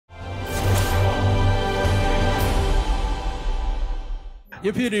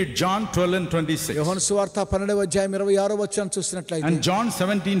If you read John 12 and 26 యోహాను సువార్త 12వ అధ్యాయం 26వ వచనం చూసినట్లయితే and John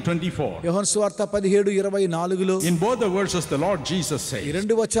 17:24, యోహాను సువార్త 17:24లో in both the verses the Lord Jesus says, ఈ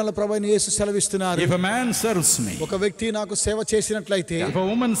రెండు వచనాల ప్రభువైన యేసు సెలవిస్తున్నారు. if a man serves me, ఒక వ్యక్తి నాకు సేవ చేసినట్లయితే, if a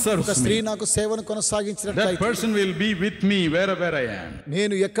woman serves ఒక స్త్రీ me, నాకు సేవను that కొనసాగించినట్లయితే, person will be with me wherever I am.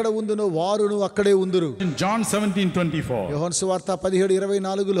 నేను ఎక్కడ ఉందునో వారును అక్కడే ఉందురు. In John 17:24, యోహాను సువార్త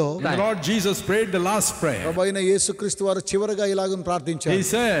 17:24లో the Lord Jesus prayed the last prayer. ప్రభువైన యేసుక్రీస్తు వారు చివరగా ఇలాగ ప్రార్థించారు. He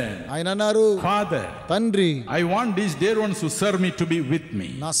said, ఆయన అన్నారు, Father, తండ్రి, I want these dear ones who serve me to be with me.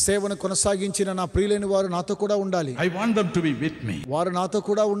 నా సేవను కొనసాగించిన నా ప్రియులైన వారు నాతో కూడా ఉండాలి. I want them to be with me వారు నాతో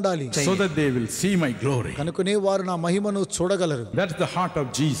కూడా ఉండాలి, so that they will see my glory. కనుకనే వారు నా మహిమను చూడగలరు. That's the heart of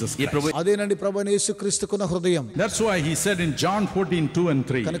Jesus Christ. అదేనండి ప్రభువైన యేసుక్రీస్తుకున్న హృదయం. That's why he said in John 14:2 and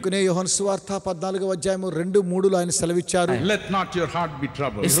 3, కనుకనే యోహాను సువార్త 14వ అధ్యాయం 2, 3లో ఆయన సెలవిచ్చారు, let not your heart be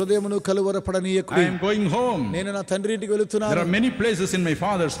troubled. హృదయమును కలవరపడనీయకుడి. I am going home. నేను నా తండ్రి ఇంటికి వెళుతున్నాను. There are many places in my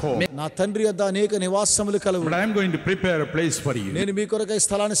father's home, నా తండ్రి వద్ద అనేక నివాసములు కలవు. but I am going to prepare a place for you. నేను మీ కొరకై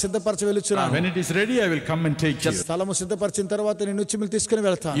స్థలాన్ని సిద్ధపరచ వెళుచున్నాను. When it is ready, I will come and take you. స్థలము సిద్ధపరిచిన తర్వాత నేను వచ్చి మిమ్మల్ని తీసుకుని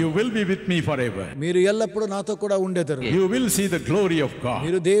వెళ్తాను. You will be with me forever. మీరు ఎల్లప్పుడూ నాతో కూడా ఉండెదరు. You will see the glory of God.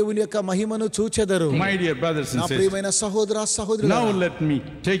 మీరు దేవుని యొక్క మహిమను చూచెదరు. My dear brothers and నా sisters, ప్రియమైన సహోదర సహోదరులారా, now let me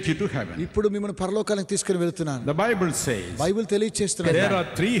take you to heaven. ఇప్పుడు మిమ్మల్ని పరలోకానికి తీసుకుని వెళ్తున్నాను. The Bible says Bible తెలియజేస్తున్నది, there are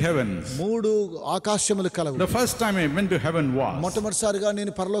 3 heavens. 3 ఆకాశములు కలవు. The first time I went to heaven was మొట్టమొదటిసారిగా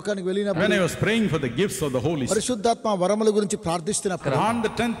నేను పరలోకానికి when వెళ్ళినప్పుడు, I was praying for the gifts of the Holy Spirit. పరిశుద్ధాత్మ వరముల గురించి ప్రార్థిస్తున్నప్పుడు, On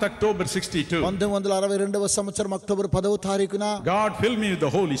the 10th October 62, 1962వ సంవత్సరం అక్టోబర్ 10వ తారీఖున God filled me with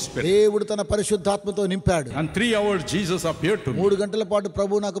the Holy Spirit. దేవుడు తన పరిశుద్ధాత్మతో నింపాడు. And 3 hours Jesus appeared to me. 3 గంటల పాటు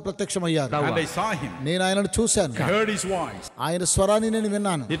ప్రభువు నాకు ప్రత్యక్షమయ్యారు. And I saw him. నేను ఆయనను చూశాను. I heard his voice. ఆయన స్వరాన్ని నేను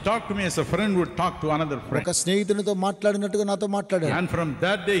విన్నాను. He talked to me as a friend would talk to another friend. ఒక స్నేహితునితో మాట్లాడినట్టుగా నాతో మాట్లాడాడు. And from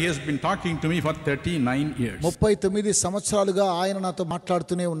that day he has been talking to me for 39 years. 39 సంవత్సరాలుగా ఆయన నాతో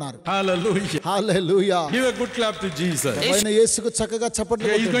మాట్లాడుతూనే ఉన్నారు. Hallelujah. Hallelujah. Give a good clap to Jesus. ఆయన యేసుకు చక్కగా చప్పట్లు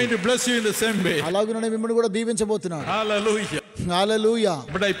He is కొట్టండి. going to bless you in the same way. అలాగుననే మిమ్మల్ని కూడా దీవించబోతున్నాడు. Hallelujah. Hallelujah.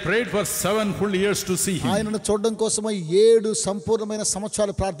 But I prayed for 7 full years to see him. ఆయనను చూడడం కోసమై 7 సంపూర్ణమైన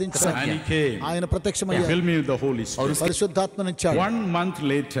సంవత్సరాలు ప్రార్థించాను. And he came. ఆయన He ప్రత్యక్షమయ్యాడు. filled me with the Holy Spirit. పరిశుద్ధాత్మనిచ్చాడు. 1 month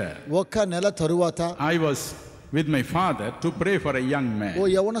later, ఒక నెల తరువాత I was with my father to pray for a young man. ఓ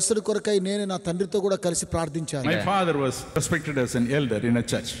యవనస్తుడి కొరకై నేను నా తండ్రితో కూడా కలిసి ప్రార్థించాను. My father was respected as an elder in a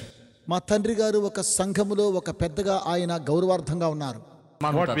church. మా తండ్రి గారు ఒక సంఘములో ఒక పెద్దగా ఆయన గౌరవార్థంగా ఉన్నారు.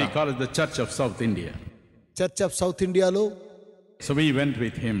 What we call as the Church of South India. Church of south ఇండియాలో. So we went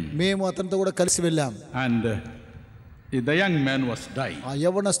with him. మేము అతనితో కూడా కలిసి వెళ్ళాం. And the young man was dying. ఆ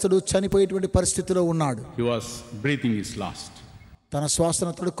యవనస్తుడు చనిపోయేటువంటి పరిస్థితిలో ఉన్నాడు. He was breathing his last. తన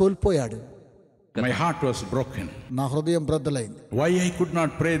శ్వాసను అతడు కోల్పోయాడు. My heart was broken. నా హృదయం బ్రద్దలైంది. Why I could not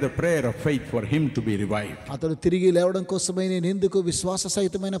pray the prayer of faith for him to be revived. అతడు తిరిగి లేవడం కోసమై నేను ఎందుకు విశ్వాస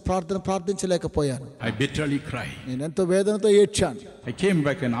సహితమైన ప్రార్థించలేకపోయాను. I bitterly cried. నేను ఎంతో వేదనతో ఏడ్చాను. I came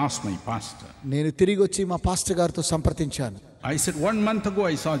back and asked my pastor. నేను తిరిగి వచ్చి మా పాస్టర్ గారితో సంప్రదించాను. I said 1 month ago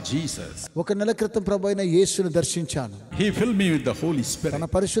I saw Jesus. ఒక నెల క్రితం ప్రభువైన యేసును దర్శించాను. He filled me with the Holy Spirit. తన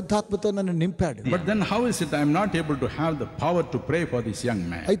పరిశుద్ధాత్మతో నన్ను నింపాడు. But then how is it I am not able to have the power to pray for this young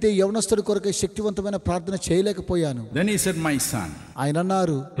man? అయితే యవనస్తుడి కొరకై శక్తివంతమైన ప్రార్థన చేయలేకపోయాను. Then he said, my son, ఆయన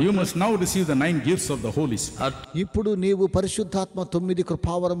అన్నారు, you must now receive the 9 gifts of the Holy Spirit. ఇప్పుడు నీవు పరిశుద్ధాత్మ 9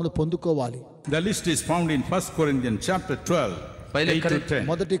 కృపావరములు పొందుకోవాలి. The list is found in 1 Corinthians chapter 12. 8-10.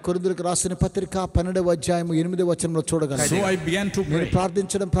 మొదటి కొరింథీయులకు రాసిన పత్రిక 12వ అధ్యాయం 8వ వచనంలో చూడగలరు. So I began to నేను pray.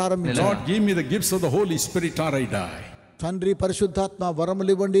 ప్రార్థించడం ప్రారంభించాను. Lord, give me the gifts of the Holy Spirit or I die. తండ్రి పరిశుద్ధాత్మ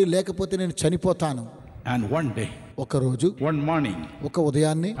వరములు ఇవ్వండి, లేకపోతే నేను చనిపోతాను. And one day, ఒక రోజు, one morning, ఒక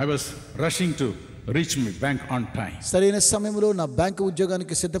ఉదయాన్నే I was rushing to reach my bank on time. సరైన సమయంలో నా బ్యాంకు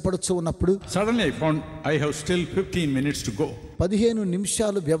ఉద్యోగానికి సిద్ధపడుతూ ఉన్నప్పుడు Suddenly I found I have still 15 minutes to go. 15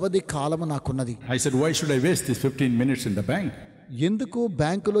 నిమిషాలు వ్యవధి కాలము నాకున్నది. I said, why should I waste these 15 minutes in the bank? ఎందుకు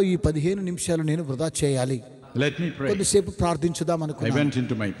బ్యాంకులో ఈ 15 నిమిషాలు నేను వృధా చేయాలి? Let me pray. కొద్దిసేపు ప్రార్థించుదాం I అనుకున్నాను. went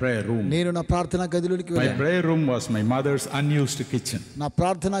into my prayer room. నేను నా ప్రార్థనా గదిలోనికి My వెళ్ళాను. prayer room was my mother's unused kitchen. నా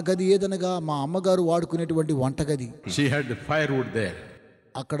ప్రార్థనా గది ఏదనగా మా అమ్మగారు వాడుకునేటువంటి వంటగది. She had the firewood there.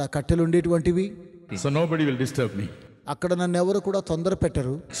 అక్కడ కట్టెలు ఉండేటువంటివి. So nobody will disturb me. అక్కడ నన్ను ఎవరు కూడా తొందర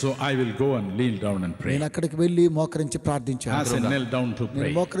పెట్టరు. So I will go and kneel down and pray. నేను అక్కడికి వెళ్ళి మోకరించి ప్రార్థించాను. As I knelt down to నేను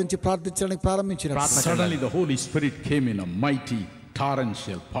pray, మోకరించి ప్రార్థించడానికి ప్రారంభించినప్పుడు suddenly the Holy Spirit came in a mighty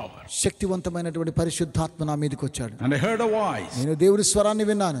torrential power. శక్తివంతమైనటువంటి పరిశుద్ధాత్మ నా మీదకి వచ్చాడు. And I heard a voice. నేను దేవుని స్వరాన్ని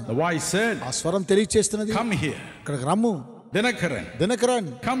విన్నాను. The voice said, ఆ స్వరం తెలియచేస్తున్నది, come here. ఇక్కడికి రమ్ము. Dhinakaran, Dinakaran,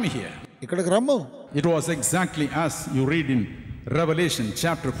 come here. ఇక్కడికి రమ్ము. It was exactly as you read in Revelation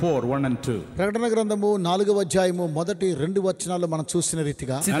chapter 4, 1 and 2. ప్రకటన గ్రంథము 4వ అధ్యాయము మొదటి 2 వచనాల్లో మనం చూసిన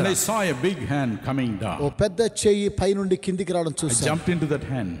రీతిగా And I saw a big hand coming oh down. పెద్ద చెయ్యి పై నుండి కిందికి రావడం I చూశాను. jumped into that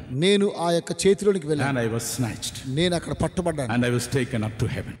hand నేను ఆ యొక్క చేతిలోనికి and వెళ్ళాను. I was snatched నేను అక్కడ పట్టబడ్డాను. and I was taken up to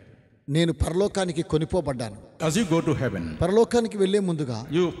heaven. నేను పరలోకానికి కొనిపోబడ్డాను. As you go to heaven, పరలోకానికి వెళ్లే ముందుగా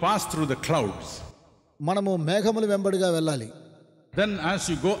you pass through the clouds. మనము మేఘముల వెంబడిగా వెళ్ళాలి. Then as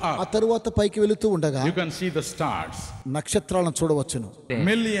you go ఆ up, తరువాత పైకి వెళుతూ ఉండగా you can see the stars. నక్షత్రాలను చూడవచ్చును.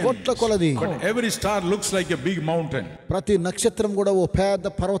 Millions. కోట్ల కొలది. But every star looks like a big mountain. ప్రతి నక్షత్రం కూడా ఓ పెద్ద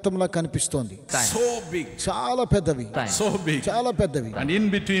పర్వతంలా కనిపిస్తోంది. So big. చాలా పెద్దవి. So big. చాలా పెద్దవి. And in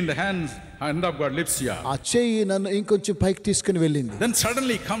between the hands of God lifts you up. ఆ చెయ్యి నన్ను ఇంకొంచెం పైకి తీసుకుని వెళ్ళింది. Then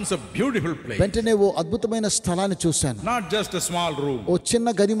suddenly comes a beautiful place. వెంటనే ఓ అద్భుతమైన స్థలాన్ని చూశాను. Not just a small room. ఓ చిన్న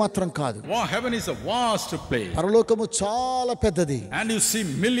గది మాత్రం కాదు. Wow, heaven is a vast place. పరలోకము చాలా పెద్దది. And you see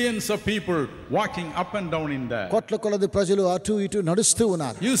millions of people walking up and down in there. కోట్ల కొలది ప్రజలు అటు ఇటు నడుస్తూ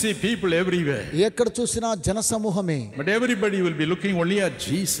ఉన్నారు. You see people everywhere. ఎక్కడ చూసినా జనసమూహమే. But everybody will be looking only at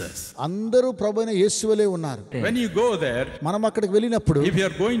Jesus. అందరూ ప్రభువైన యేసువలే ఉన్నారు. When you go there, మనం అక్కడికి వెళ్ళినప్పుడు if you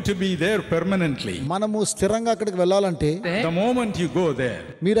are going to be there permanently, మనము స్థిరంగా అక్కడికి వెళ్ళాలంటే the moment you go there,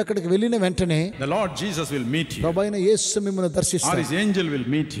 మీరు అక్కడికి వెళ్ళిన వెంటనే the Lord Jesus will meet you. ప్రభువైన యేసు మిమ్మల్ని Or దర్శిస్తారు. his angel will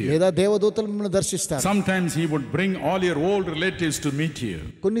meet you. లేదా దేవదూతలు మిమ్మల్ని దర్శిస్తారు. Sometimes he would bring all your old relatives to meet you.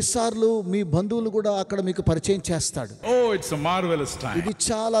 కొన్నిసార్లు మీ బంధువులు కూడా అక్కడ మీకు పరిచయం చేస్తాడు. Oh, it's a marvelous time. ఇది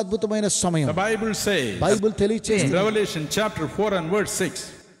చాలా అద్భుతమైన సమయం. The Bible says, బైబిల్ తెలియచేస్తుంది. Revelation chapter 4 and verse 6,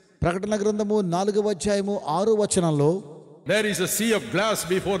 ప్రకటన గ్రంథము 4వ అధ్యాయము 6వ వచనంలో there is a sea of glass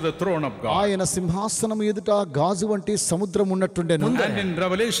before the throne of God. ఆయన సింహాసనం ఎదుట గాజు వంటి సముద్రం ఉన్నట్టుండెను. And in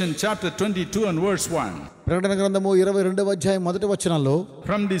Revelation chapter 22 and verse 1, ప్రకటన గ్రంథము 22వ అధ్యాయం 1వ వచనంలో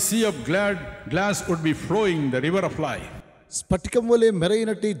from the sea of glass would be flowing the river of life. స్ఫటికం వలె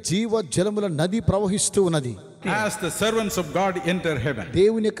మెరైనటి జీవ జలముల నది ప్రవహిస్తూ ఉన్నది. As the servants of God enter heaven,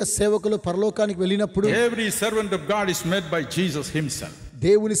 దేవుని యొక్క సేవకులు పరలోకానికి వెళ్ళినప్పుడు every servant of God is met by Jesus himself.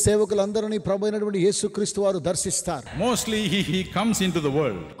 దేవుని సేవకులందరినీ ప్రభు అయినటువంటి యేసుక్రీస్తు వారు దర్శిస్తారు. Mostly he comes into the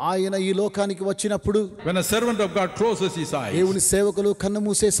world. ఆయన ఈ లోకానికి వచ్చినప్పుడు When a servant of God closes his eyes, దేవుని సేవకులు కన్ను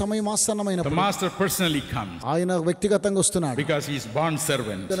మూసే సమయం the ఆసన్నమైనప్పుడు master personally comes ఆయన వ్యక్తిగతంగా వస్తున్నాడు. because he is bond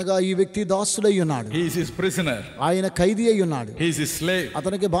servant. కనుక ఈ వ్యక్తి దాసుడై ఉన్నాడు. He is his prisoner. ఆయన ఖైదీ అయి ఉన్నాడు. He is his slave.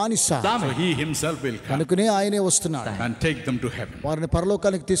 అతనికి బానిస. So he himself will come కనుకనే ఆయనే వస్తున్నాడు. and take them to heaven. వారిని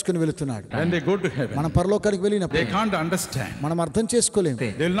పరలోకానికి తీసుకుని వెళుతున్నాడు. When they go to heaven, మనం పరలోకానికి they వెళ్ళినప్పుడు can't understand. మనం అర్థం చేసుకోలేము. They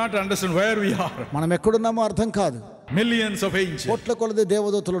will not understand where we are. మనం ఎక్కడున్నామో అర్థం కాదు. Millions of angels, కోట్ల కొలది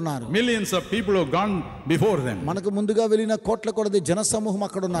దేవదూతలు ఉన్నారు. millions of people who have gone before them. మనకు ముందుగా వెళ్ళిన కోట్ల కొలది జనసమూహం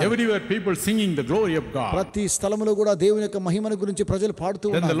అక్కడ ఉన్నారు. Everywhere people singing the glory of God. ప్రతి స్థలములో కూడా దేవుని యొక్క మహిమను గురించి ప్రజలు పాడుతూ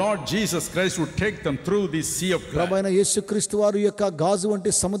Then the ఉన్నారు. Lord Jesus Christ would take them through this sea of glass, ప్రభువైన యేసుక్రీస్తు వారు యొక్క గాజు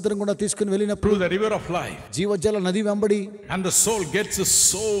వంటి సముద్రం గుండా తీసుకుని వెళ్ళినప్పుడు through the river of life, జీవజల నది వెంబడి and the soul gets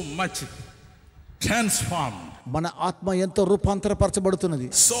so much transformed, మన ఆత్మ ఎంతో రూపాంతరపరచబడుతున్నది.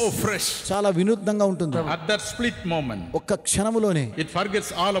 so fresh. చాలా వినూత్నంగా ఉంటుంది. At that split moment, ఒక్క క్షణములోనే it forgets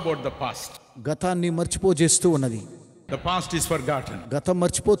all about the past. గతాన్ని మర్చిపోజేస్తూ ఉన్నది. The past is forgotten. గతం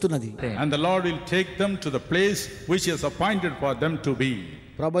మర్చిపోతున్నది. And the Lord will take them to the place which He has appointed for them to be.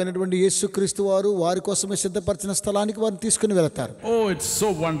 ప్రభువైనటువంటి యేసుక్రీస్తు వారు వారి కోసమే సిద్ధపరిచిన స్థలానికి వారిని తీసుకుని వెళతారు. Oh, it's so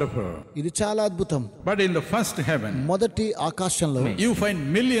wonderful. ఇది చాలా అద్భుతం. But in the first heaven, మొదటి ఆకాశంలో you find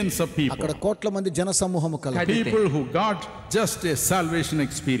millions of people. అక్కడ కోట్ల మంది జనసమూహము కలదు. People who got just a salvation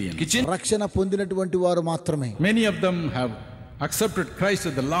experience. రక్షణ పొందినటువంటి వారు మాత్రమే. Many of them have accepted Christ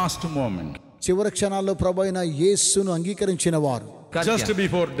at the last moment, చివరి క్షణాల్లో ప్రభువైన యేసును అంగీకరించిన వారు just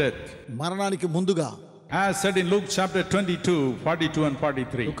before death. మరణానికి ముందుగా, As said in Luke chapter 22, 42 and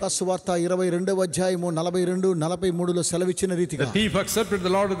 43. లూకా సువార్త 22వ అధ్యాయము 42, 43లో సెలవిచ్చిన రీతిగా The thief accepted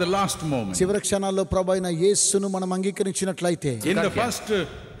the Lord at the last moment. చివరి క్షణాల్లో ప్రభువైన యేసును మనం అంగీకరించినట్లయితే In the first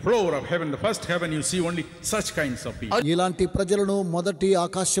floor of heaven, the first heaven, you see only such kinds of people. ఇలాంటి ప్రజలను మొదటి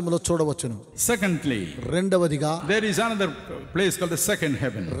ఆకాశములో చూడవచ్చును. Secondly, రెండవదిగా there is another place called the second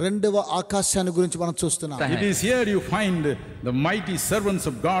heaven. రెండవ ఆకాశాన్ని గురించి మనం చూస్తున్నాం. It is here you find the mighty servants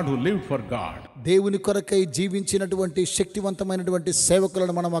of God who lived for God. దేవుని కొరకై జీవించినటువంటి శక్తివంతమైనటువంటి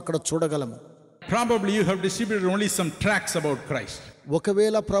సేవకులను మనం అక్కడ చూడగలము. Probably you have distributed only some tracts about Christ.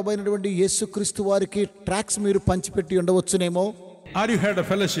 ఒకవేళ ప్రభువైనటువంటి యేసుక్రీస్తు వారికి ట్రాక్స్ మీరు పంచిపెట్టి ఉండవచ్చునేమో. Or you had a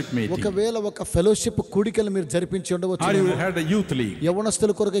fellowship meeting. ఒకవేళ ఒక ఫెలోషిప్ కూడికలు మీరు జరిపించి ఉండవచ్చు. Or you had a youth league.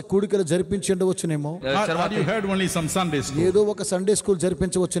 యవనస్తుల కొరకై కూడికలు జరిపించి ఉండవచ్చునేమో. Or you had only some Sunday school. ఏదో ఒక Sunday school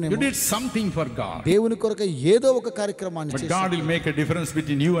జరిపించవచ్చునేమో. You did something for God. దేవుని కొరకై ఏదో ఒక కార్యక్రమాన్ని But చేశారు. God will make a difference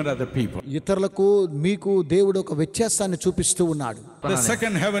between you and other people. ఇతరులకు మీకు దేవుడు ఒక వ్యత్యాసాన్ని చూపిస్తూ ఉన్నాడు. The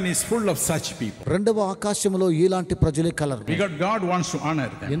second heaven is full of such people. రెండవ ఆకాశములో ఇలాంటి ప్రజలే colour. Because God wants to honor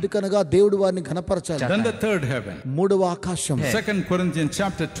them. ఎందుకనగా దేవుడు వారిని ఘనపరచాలి. Then the third heaven. మూడవ ఆకాశం. 2 Corinthians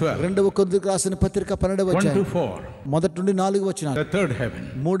chapter 12. రెండవ కొరింథీయులకు రాసిన పత్రిక 12వ అధ్యాయం 1-4. మొదటి నుండి 4 వచనాలు. The third heaven.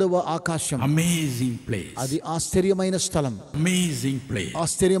 మూడవ ఆకాశం. Amazing place. అది ఆశ్చర్యమైన స్థలం. Amazing place.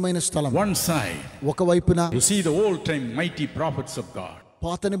 ఆశ్చర్యమైన స్థలం. One side. ఒక వైపున You see the old time mighty prophets of God.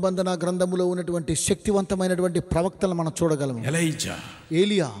 పాత నిబంధన గ్రంథములో ఉన్నటువంటి శక్తివంతమైనటువంటి ప్రవక్తలను మనం చూడగలము. Elijah,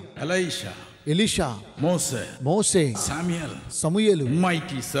 ఏలియా, Elisha, ఎలీషా, మోసే, సమూయేలు,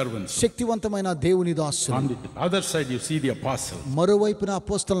 mighty servants. శక్తివంతమైన దేవుని దాసులు. On the other side you see the apostles. మరోవైపున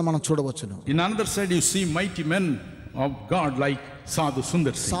అపోస్తలులను మనం చూడవచ్చును. In another side you see mighty men of God like సాధు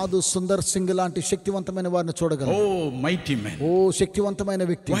సుందర్ సింగ్ లాంటి శక్తివంతమైన వారిని చూడగలము. Oh mighty men. ఓ శక్తివంతమైన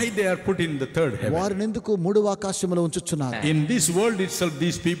వ్యక్తి. Why they are put in the third heaven? వారిని ఎందుకు మూడవ ఆకాశములో ఉంచుచున్నారు? In this world itself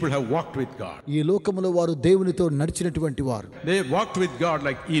these people have walked with God. ఈ లోకములో వారు దేవునితో నడిచినటువంటి వారు. They walked with God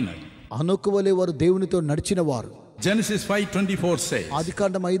like Enoch. హనోకు వలె వారు దేవునితో నడిచిన వారు. Genesis 5:24 says.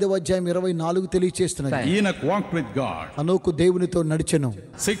 ఆదికాండం 5వ అధ్యాయం 24 తెలియజేస్తున్నది. Enoch walked with God. హనోకు దేవునితో నడిచెను.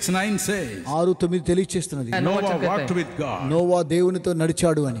 6:9 says. 6:9 తెలియజేస్తున్నది. Noah walked with God. Noah దేవునితో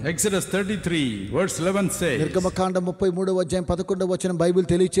నడిచాడు అని. Exodus 33 verse 11 says. నిర్గమకాండం 33వ అధ్యాయం 11వ వచనం Bible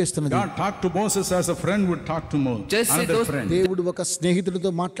తెలియజేస్తున్నది. God talked to Moses as a friend would talk to another friend. దేవుడు ఒక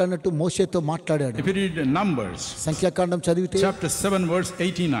స్నేహితుడితో మాట్లాడినట్టు మోషేతో మాట్లాడాడు. If you read Numbers. సంఖ్యాకాండం చదివితే chapter 7 verse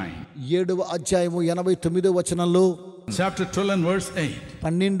 89. 7వ అధ్యాయము 89వ వచనంలో chapter 12 and verse 8.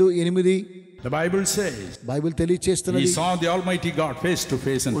 12:8 The Bible says. Bible తెలియజేస్తున్నది. He saw the Almighty God face to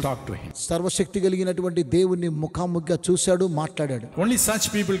face and talked to him. సర్వశక్తి కలిగినటువంటి దేవుణ్ణి ముఖాముఖిగా చూశాడు, మాట్లాడాడు. Only such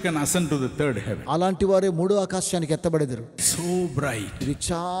people can ascend to the third heaven. అలాంటి వారే మూడో ఆకాశానికి ఎత్తబడెదరు. So bright. ఇది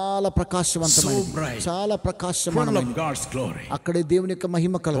చాలా ప్రకాశవంతమైనది. So bright. చాలా ప్రకాశమానమైనది. Full of God's glory. అక్కడే దేవుని యొక్క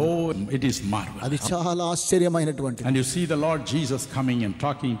మహిమ కలదు. Oh, it is marvelous. అది చాలా ఆశ్చర్యమైనటువంటిది. And you see the Lord Jesus coming and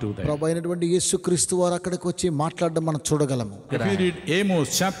talking to them. ప్రభువైనటువంటి యేసుక్రీస్తు వారు అక్కడికి వచ్చి మాట్లాడడం మనం చూడగలము. If you read Amos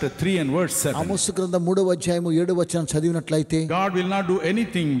chapter 3 and verse 7. ఆమోసు గ్రంథం 3వ అధ్యాయము 7వ వచనం చదివినట్లయితే God will not do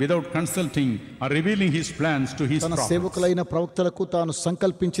anything without consulting or revealing his plans to his తన prophets. సేవకులైన ప్రవక్తలకు తాను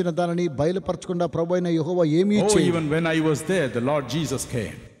సంకల్పించిన దానిని బయలుపరచకుండా ప్రభువైన యెహోవా ఏమీ చేయలేదు. Even when I was there the Lord Jesus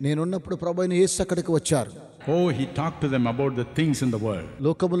came. నేనున్నప్పుడు ప్రభువైన యేసు అక్కడికి వచ్చారు. Oh, he talked to them about the things in the world.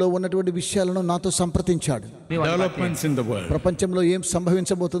 లోకములో ఉన్నటువంటి విషయాలను నాతో సంప్రదించాడు. Developments in the world. ప్రపంచంలో ఏం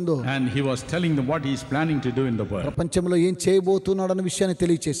సంభవించబోతుందో. And he was telling them what he is planning to do in the world. ప్రపంచంలో ఏం చేయబోతున్నాడన్న విషయాన్ని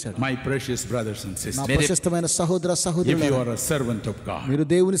తెలియజేశాడు. My precious brothers and sisters. నా ప్రశస్తమైన సహోదర సహోదరులారా, if you are a servant of God, మీరు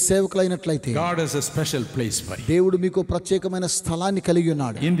దేవుని సేవకులైనట్లయితే God has a special place for you. దేవుడు మీకు ప్రత్యేకమైన స్థలాన్ని కలిగి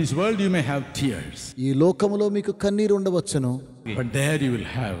ఉన్నాడు. In this world you may have tears. ఈ లోకములో మీకు కన్నీరు ఉండవచ్చును. But there you will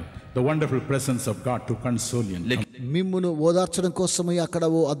have the wonderful presence of God to console you. మిమ్మును ఓదార్చడం కోసమే అక్కడ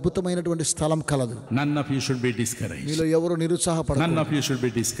ఓ అద్భుతమైనటువంటి స్థలం కలదు. None of you should be discouraged. మీలో ఎవరు నిరుత్సాహపడకండి. None of you should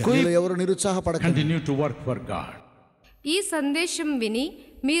be discouraged. మీలో ఎవరు నిరుత్సాహపడకండి. Continue to work for God. ఈ సందేశం విని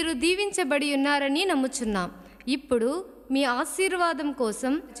మీరు దీవించబడి ఉన్నారని నమ్ముచున్నాం. ఇప్పుడు మీ ఆశీర్వాదం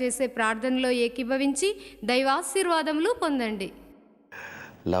కోసం చేసే ప్రార్థనలో ఏకీభవించి దైవాశీర్వాదములు పొందండి.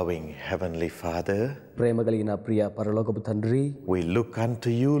 Loving Heavenly Father, ప్రేమ కలిగిన ప్రియ పరలోకపు తండ్రి, we look unto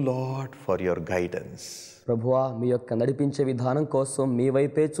you, Lord, for your guidance. ప్రభువా, మీ యొక్క నడిపించే విధానం కోసం మీ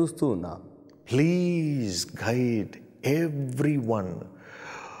వైపే చూస్తూ ఉన్నాం. Please guide everyone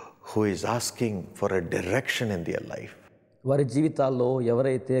who is asking for a direction in their life. వారి జీవితాల్లో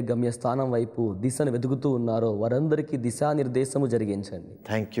ఎవరైతే గమ్యస్థానం వైపు దిశను వెతుకుతూ ఉన్నారో వారందరికీ దిశానిర్దేశము జరిగించండి.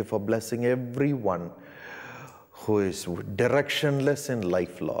 Thank you for blessing everyone who is directionless in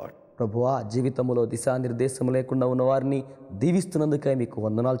life, Lord. ప్రభువా, జీవితంలో దిశానిర్దేశం లేకుండా ఉన్న వారిని దీవిస్తున్నందుకే మీకు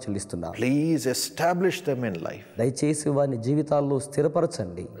వందనాలు చెల్లిస్తున్నాం. Please establish them in life. దయచేసి వారిని జీవితాల్లో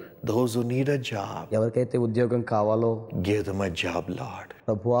స్థిరపరచండి. Those who need a job, ఎవరికైతే ఉద్యోగం కావాలో give them a job, Lord.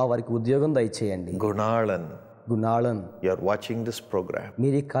 ప్రభువా, వారికి ఉద్యోగం దయచేయండి. గుణాళన్, you are watching this program.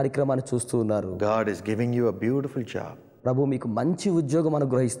 మీరు ఈ కార్యక్రమాన్ని చూస్తూ ఉన్నారు. God is giving you a beautiful job. ప్రభు మీకు మంచి ఉద్యోగం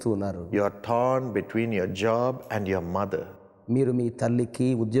అనుగ్రహిస్తూ ఉన్నారు. You are torn between your job and your mother. మీరు మీ తల్లికి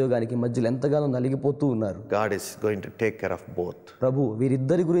ఉద్యోగానికి మధ్యలో ఎంతగానో నలిగిపోతూ ఉన్నారు. God is going to take care of both. ప్రభు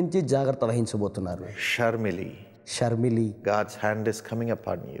వీరిద్దరి గురించి జాగ్రత్త వహించబోతున్నారు. Sharmili, God's hand is coming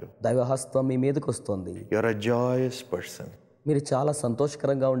upon you. దైవహస్తం మీ మీదకి వస్తుంది. You are a joyous person. మీరు చాలా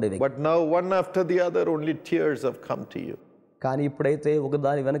సంతోషకరంగా ఉండే వ్యక్తి. But now one after the other only tears have come to you. కానీ ఇప్పుడైతే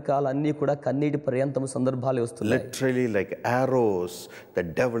ఒకదాని వెనకాల అన్నీ కూడా కన్నీటి పర్యంతము సందర్భాలే వస్తున్నాయి. Literally like arrows, the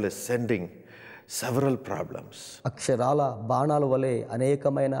devil is sending several problems. అక్షరాల బాణాల వలె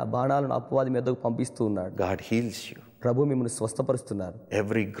అనేకమైన బాణాలను అపవాది మీదకు పంపిస్తూ ఉన్నాడు. God heals you. ప్రభు మిమ్మల్ని స్వస్థపరుస్తున్నారు.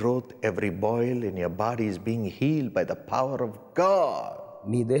 Every growth, every boil in your body is being healed by the power of God.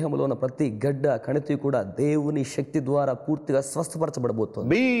 మీ దేహంలో ఉన్న ప్రతి గడ్డ కణితి కూడా దేవుని శక్తి ద్వారా పూర్తిగా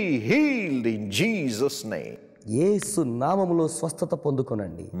స్వస్థపరచబడబోతోంది. Be healed in Jesus' name. యేసు నామములో స్వస్థత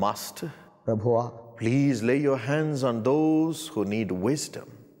పొందుకొనండి. Master, ప్రభువా, please lay your hands on those who need wisdom.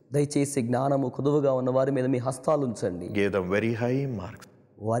 దయచేసి జ్ఞానము కుదువుగా ఉన్న వారి మీద మీ హస్తాలు ఉంచండి. Give them very high marks.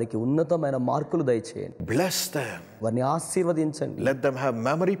 వారికి ఉన్నతమైన మార్కులు దయచేయండి. Bless them. వారిని ఆశీర్వదించండి. Let them have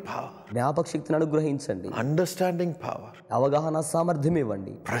memory power, జ్ఞాపక శక్తిని అనుగ్రహించండి. understanding power, అవగాహన సామర్థ్యం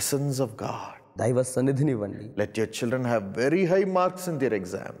ఇవ్వండి. presence of God. దైవ సన్నిధిని ఇవ్వండి. Let your children have very high marks in their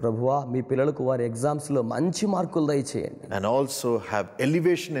exam ప్రభువా, మీ పిల్లలకు వారి ఎగ్జామ్స్ లో మంచి మార్కులు దయచేయండి. and also have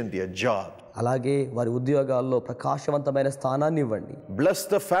elevation in their job. అలాగే వారి ఉద్యోగాల్లో ప్రకాశవంతమైన స్థానాన్ని ఇవ్వండి. Bless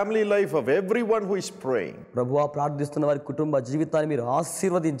the family life of everyone who is praying. ప్రభువా, ప్రార్థిస్తున్న వారి కుటుంబ జీవితాన్ని మీరు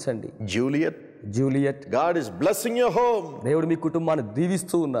ఆశీర్వదించండి. Juliet, God is blessing your home. దేవుడు మీ కుటుంబాన్ని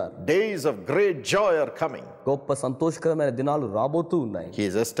దీవిస్తూ ఉన్నారు. Days of great joy are coming. గొప్ప సంతోషకరమైన దినాలు రాబోతూ ఉన్నాయి. He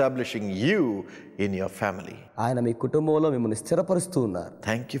is establishing you in your family. ఆయన మీ కుటుంబంలో మిమ్మల్ని స్థిరపరుస్తూ ఉన్నారు.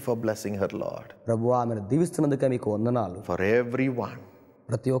 Thank you for blessing her, Lord. ప్రభువా, ఆమెను దీవిస్తున్నందుకే మీకు వందనాలు. For everyone,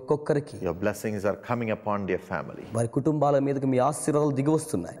 ప్రతి ఒక్కొక్కరికి your blessings are coming upon their family. వారి కుటుంబాల మీదకి మీ ఆశీర్వాదాలు దిగి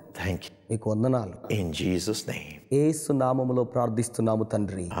వస్తున్నాయి. Thank you. మీకు వందనాలు. In Jesus' name. యేసు నామములో ప్రార్థిస్తున్నాము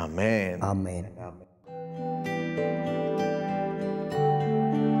తండ్రి. Amen. ఆమేన్.